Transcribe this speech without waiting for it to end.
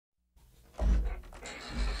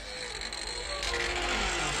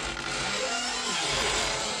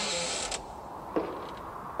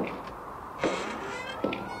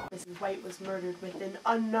was murdered with an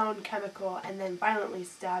unknown chemical and then violently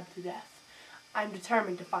stabbed to death. I'm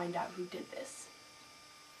determined to find out who did this.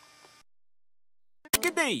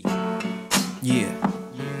 Good day. Yeah.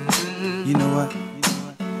 You know what?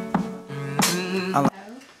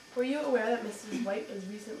 Were you aware that Mrs. White was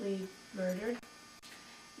recently murdered?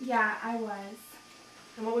 Yeah, I was.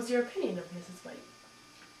 And what was your opinion of Mrs. White?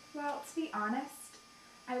 Well, to be honest,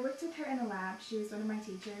 I worked with her in a lab. She was one of my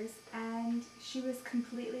teachers, and she was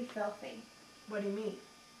completely filthy. What do you mean?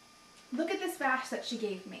 Look at this rash that she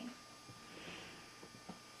gave me.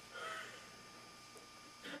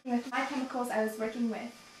 With my chemicals, I was working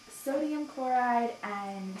with sodium chloride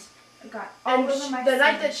and got all over my the skin.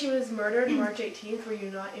 night that she was murdered, March 18th, were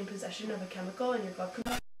you not in possession of a chemical in your glove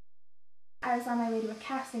compartment? I was on my way to a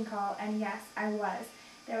casting call, and yes, I was.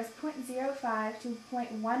 There was 0.05 to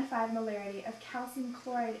 0.15 molarity of calcium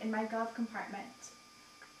chloride in my glove compartment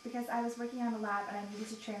because I was working on a lab and I needed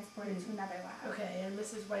to transport it to another lab. Okay, and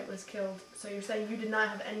Mrs. White was killed, so you're saying you did not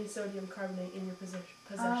have any sodium carbonate in your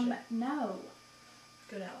possession? No.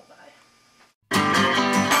 Good alibi.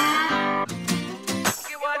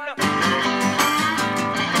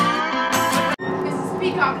 Mrs.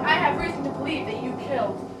 Peacock, I have reason to believe that you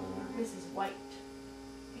killed Mrs. White.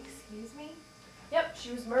 Excuse me? Yep,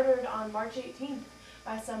 she was murdered on March 18th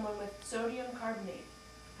by someone with sodium carbonate.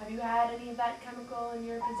 Have you had any of that chemical in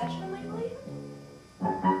your possession lately?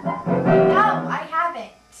 No, I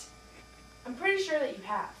haven't. I'm pretty sure that you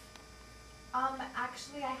have.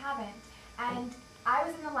 Actually I haven't. And I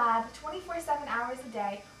was in the lab 24/7 hours a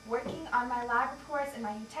day working on my lab reports and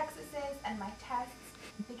my eutexuses and my tests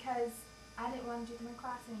because I didn't want to do them in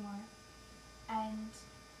class anymore. And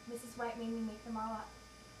Mrs. White made me make them all up.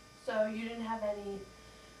 So you didn't have any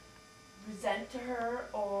resent to her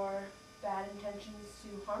or bad intentions to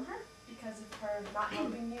harm her because of her not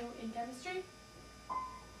helping you in chemistry?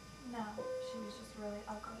 No, she was just really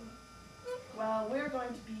ugly. Well, we're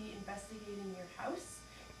going to be investigating your house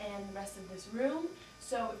and the rest of this room,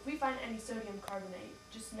 so if we find any sodium carbonate,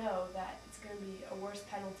 just know that it's going to be a worse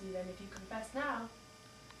penalty than if you confess now.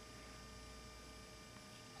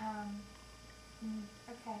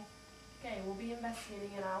 Okay. Okay, we'll be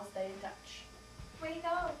investigating and I'll stay in touch. Wait,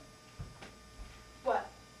 no. What?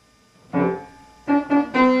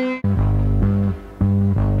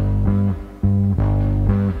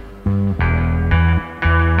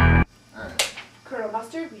 Alright, Colonel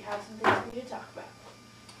Mustard, we have some things for you to talk about.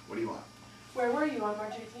 what do you want? Where were you on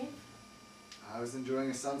March 18th? I was enjoying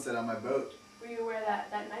a sunset on my boat. Were you aware that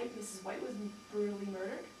that night Mrs. White was brutally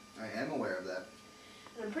murdered? I am aware of that.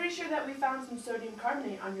 And I'm pretty sure that we found some sodium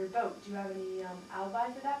carbonate on your boat. Do you have any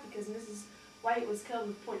alibi for that? Because Mrs. White was killed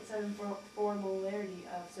with 0.74 molarity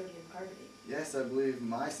of sodium carbonate. Yes, I believe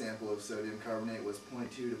my sample of sodium carbonate was 0.2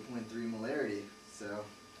 to 0.3 molarity, so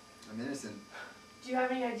I'm innocent. Do you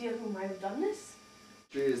have any idea who might have done this?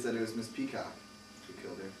 The truth is that it was Miss Peacock who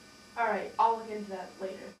killed her. Alright, I'll look into that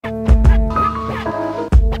later.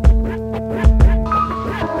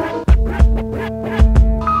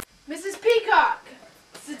 Mrs. Peacock!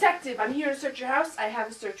 Detective, I'm here to search your house. I have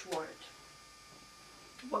a search warrant.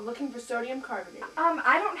 We're looking for sodium carbonate.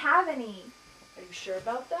 I don't have any. Are you sure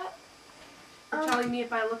about that? You're telling me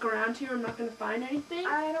if I look around here I'm not going to find anything?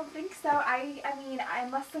 I don't think so. I mean,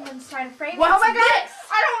 unless someone's trying to frame me. What's Oh my god! this?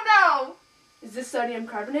 I don't know! Is this sodium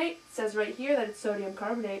carbonate? It says right here that it's sodium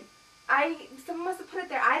carbonate. Someone must have put it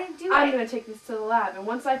there. I didn't do it. I'm going to take this to the lab, and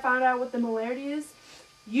once I find out what the molarity is,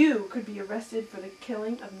 you could be arrested for the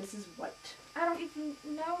killing of Mrs. White. I don't even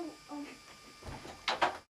know.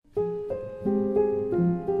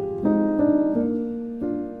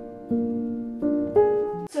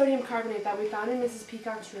 Sodium carbonate that we found in Mrs.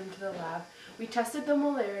 Peacock's room to the lab. We tested the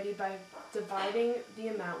molarity by dividing the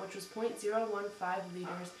amount, which was 0.015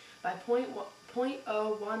 liters, by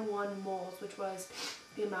 0.011 moles, which was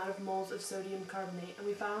the amount of moles of sodium carbonate, and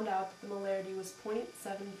we found out that the molarity was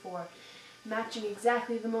 0.74, matching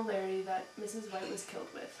exactly the molarity that Mrs. White was killed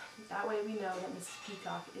with. That way we know that Mrs.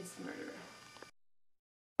 Peacock is the murderer.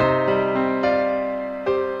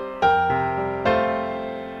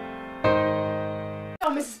 Oh,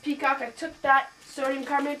 Mrs. Peacock, I took that sodium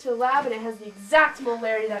carbonate to the lab and it has the exact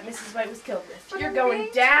molarity that Mrs. White was killed with. But You're I'm going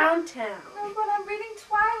reading downtown. No, but I'm reading